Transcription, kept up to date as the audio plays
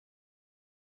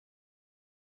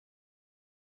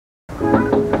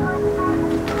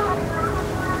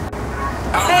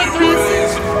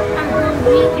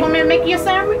make you a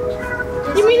sandwich?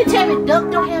 You mean to tell me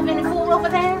Duck don't have any food over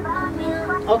there?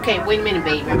 Okay, wait a minute,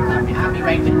 baby. I'm coming. I'll be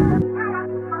right back.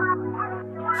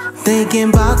 Thinking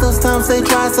about those times they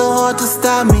tried so hard to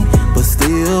stop me, but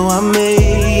still I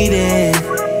made it.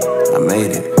 I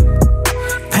made it.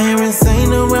 Parents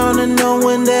ain't around and no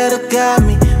one there to guide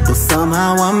me, but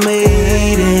somehow I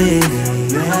made it.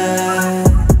 Yeah.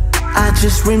 I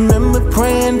just remember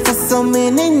praying for so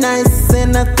many nights,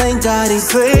 and I thank God He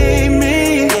saved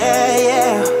me. Yeah,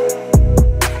 yeah.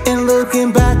 And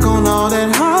looking back on all that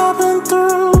I've been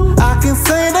through, I can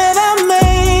say that I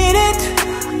made it.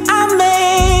 I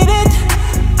made it.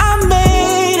 I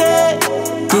made it.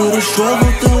 Through the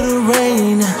struggle, through the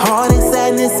rain, heartache,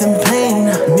 sadness, and pain,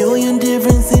 a million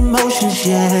different emotions,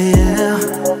 yeah, yeah.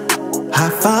 I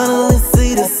finally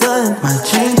see the sun, my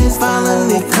change is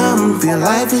finally come. Feel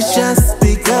life has just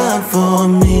begun for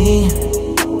me.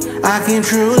 I can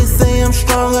truly say I'm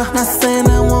stronger, not saying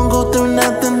I won't go through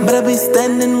nothing, but I'll be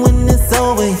standing when it's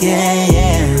over, yeah,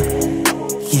 yeah.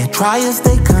 Yeah, trials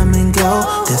they come and go,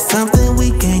 there's something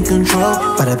we can't control,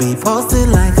 but I'll be posted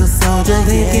like a soldier.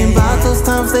 Thinking about those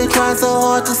times they tried so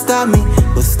hard to stop me,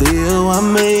 but still I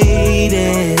made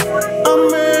it. I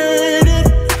made it.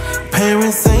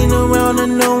 Parents ain't around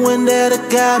and no one there to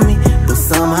guide me, but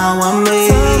somehow I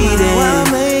made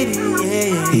it.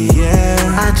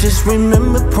 Yeah, I just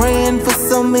remember praying for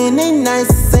so many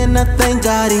nights, and I thank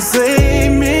God He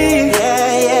saved me.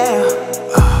 Yeah, yeah.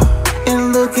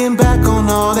 And looking back on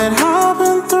all that I've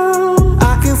been through,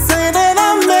 I can say that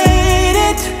I made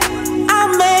it. I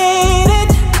made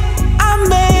it. I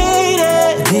made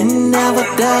it. Didn't have a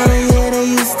dollar, yeah, they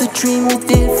used to treat me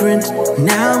different.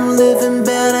 Now I'm living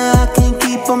better, I can't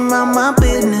keep them out my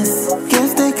business.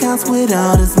 Guess that counts with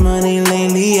all this money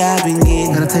lately I've been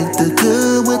getting. Gotta take the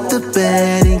good with the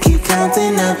bad and keep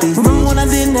counting out these digits. Remember when I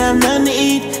didn't have nothing to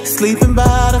eat, sleeping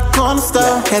by the corner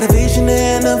store, had a vision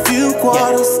and a few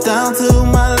quarters down to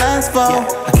my last fall.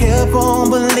 I kept on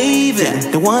believing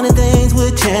that one of things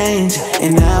would change,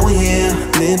 and now we're here,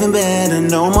 living better,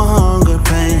 no more hunger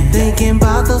pain. Thinking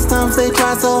about those times they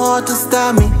tried so hard to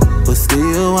stop me, but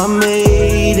still I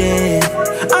made it.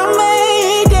 I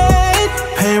made it.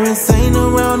 Parents ain't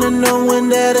around and no one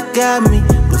there to guide me,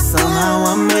 but somehow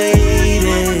I made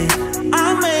it.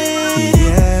 I made it.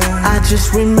 Yeah. I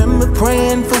just remember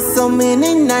praying for so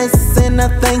many nights, and I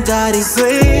thank God He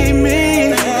saved me.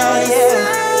 Yeah,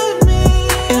 yeah.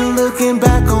 And looking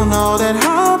back on all that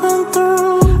I've been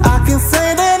through, I can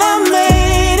say that I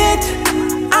made it.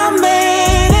 I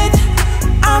made it.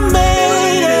 I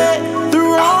made it.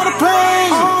 Through all the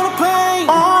pain,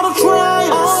 all the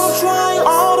trials,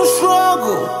 all the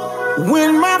struggle.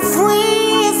 When my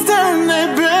friends turn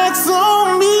their backs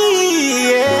on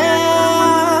me, yeah.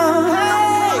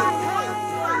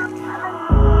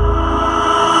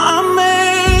 I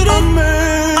made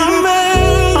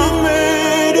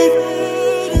it.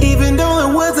 Even though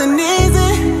it wasn't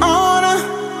easy,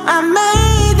 I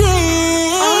made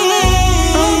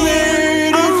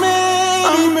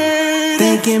it.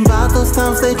 Thinking about those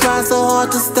times they tried so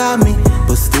hard to stop me,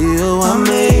 but still I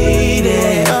made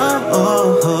it.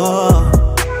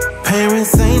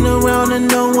 Parents ain't around and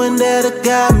no one there to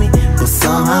guide me, but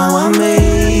somehow I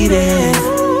made it.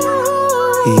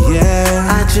 Yeah,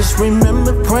 I just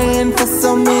remember praying for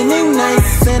so many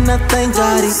nights, and I thank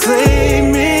God He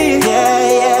saved me. Yeah,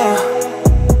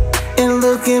 yeah. And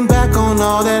looking back on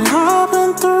all that